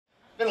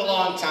been a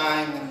long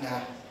time, and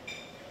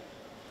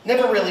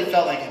never really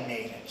felt like I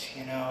made it,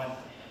 you know. And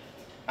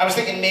I was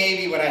thinking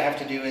maybe what I have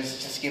to do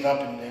is just give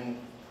up and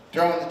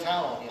throw in the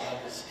towel, you know,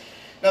 because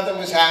nothing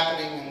was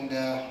happening, and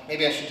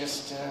maybe I should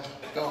just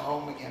go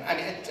home again. I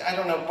mean, I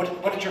don't know.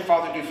 What did your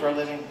father do for a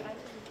living?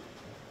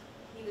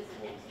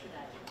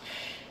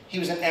 He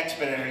was an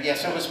expeditor. Yeah,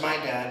 so was my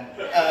dad.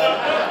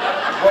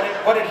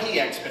 What did he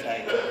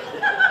expedite?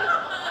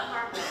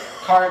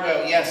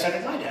 Cargo. Yeah, so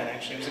did my dad,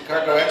 actually. He was a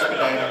cargo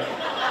expediter.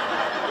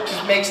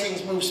 Just makes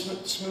things move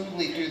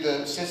smoothly through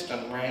the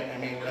system, right? I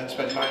mean, that's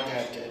what my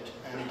dad did.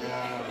 And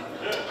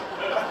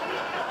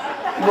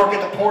work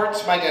at the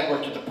ports. My dad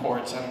worked at the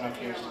ports. I don't know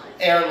if you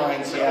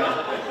airlines. Yeah,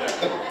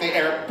 the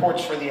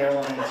airports for the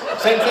airlines.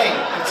 Same thing.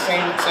 It's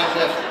same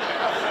diff.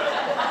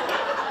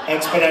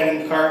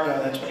 Expediting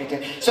cargo, that's what he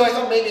did. So I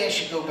thought maybe I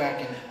should go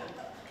back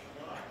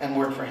and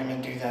work for him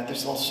and do that.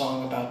 There's a little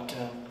song about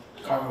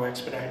cargo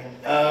expediting.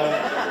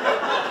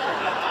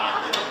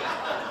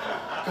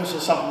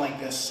 Goes something like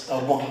this. 1,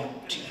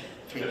 2,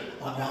 3.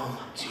 1,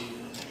 2,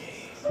 3.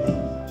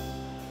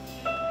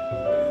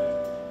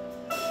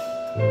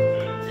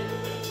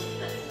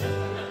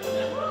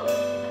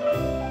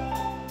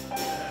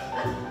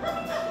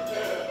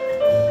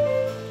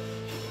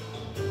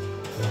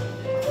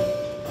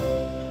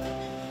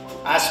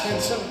 I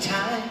spent some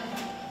time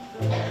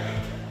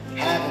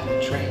having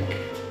a drink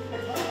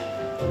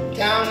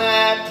down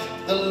at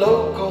the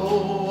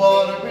local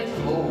watering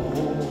hole.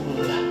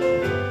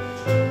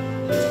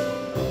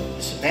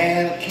 This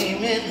man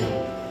came in,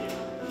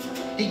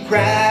 he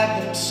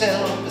grabbed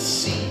himself a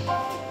seat.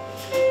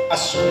 I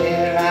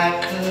swear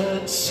I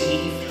could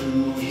see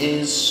through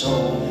his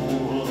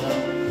soul.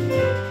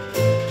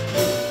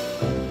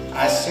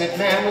 I said,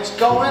 man, what's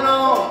going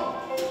on?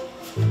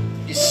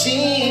 You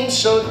seem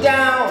so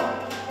down.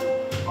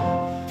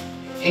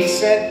 He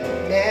said,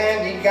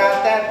 man, you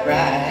got that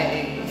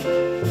right.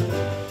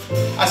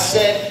 I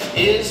said,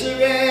 is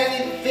there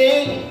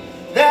anything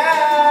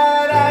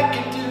that I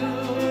can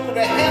do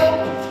to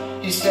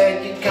help? He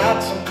said, you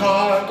got some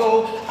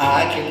cargo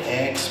I can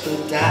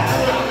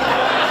expedite.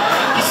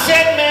 He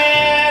said,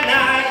 man,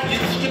 I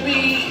used to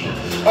be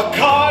a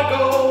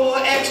cargo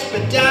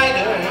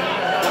expediter.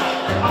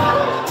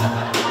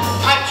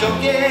 I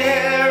took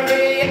it